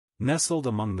Nestled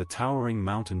among the towering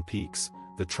mountain peaks,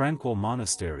 the tranquil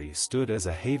monastery stood as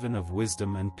a haven of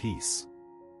wisdom and peace.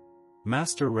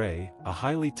 Master Ray, a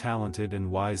highly talented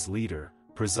and wise leader,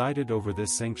 presided over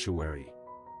this sanctuary.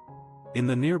 In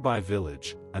the nearby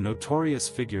village, a notorious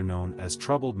figure known as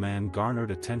Troubled Man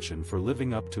garnered attention for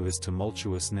living up to his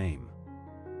tumultuous name.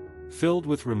 Filled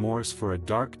with remorse for a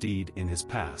dark deed in his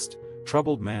past,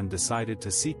 Troubled Man decided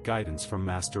to seek guidance from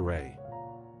Master Ray.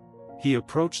 He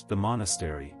approached the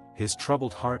monastery, his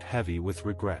troubled heart heavy with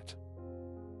regret.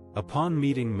 Upon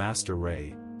meeting Master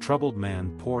Ray, Troubled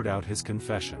Man poured out his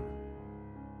confession.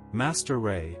 "Master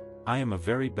Ray, I am a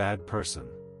very bad person.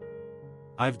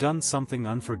 I've done something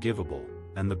unforgivable,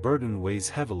 and the burden weighs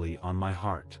heavily on my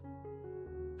heart.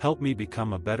 Help me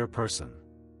become a better person."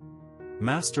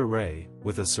 Master Ray,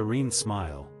 with a serene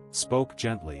smile, spoke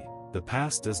gently, "The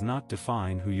past does not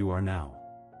define who you are now.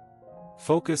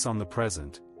 Focus on the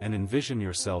present, and envision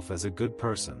yourself as a good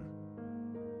person.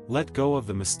 Let go of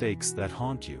the mistakes that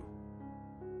haunt you."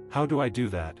 "How do I do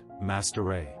that, Master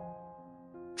Ray?"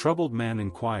 Troubled Man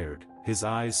inquired, his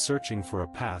eyes searching for a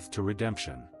path to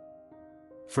redemption.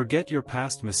 "Forget your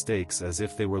past mistakes as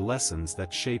if they were lessons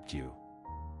that shaped you.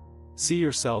 See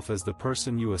yourself as the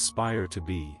person you aspire to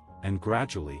be, and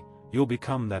gradually, you'll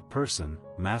become that person,"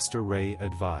 Master Ray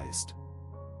advised.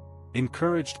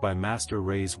 Encouraged by Master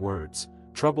Ray's words,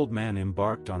 Troubled Man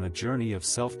embarked on a journey of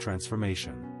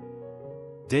self-transformation.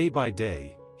 Day by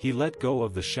day, he let go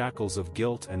of the shackles of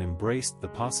guilt and embraced the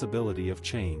possibility of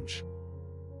change.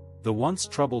 The once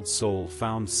troubled soul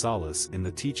found solace in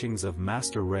the teachings of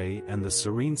Master Ray and the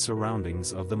serene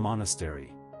surroundings of the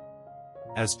monastery.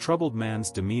 As Troubled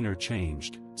Man's demeanor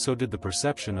changed, so did the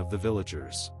perception of the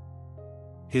villagers.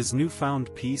 His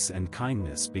newfound peace and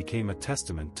kindness became a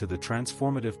testament to the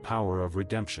transformative power of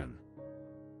redemption.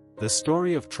 The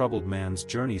story of Troubled Man's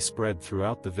journey spread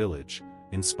throughout the village,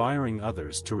 inspiring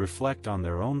others to reflect on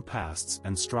their own pasts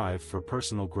and strive for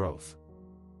personal growth.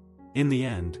 In the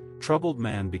end, Troubled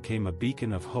Man became a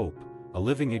beacon of hope, a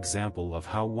living example of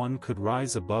how one could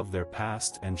rise above their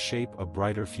past and shape a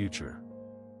brighter future.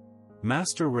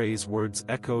 Master Ray's words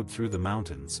echoed through the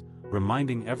mountains,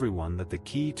 reminding everyone that the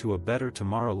key to a better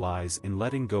tomorrow lies in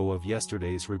letting go of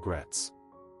yesterday's regrets.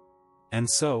 And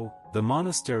so, the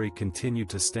monastery continued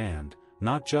to stand,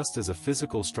 not just as a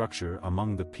physical structure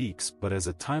among the peaks but as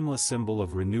a timeless symbol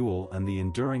of renewal and the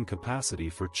enduring capacity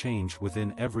for change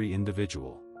within every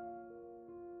individual.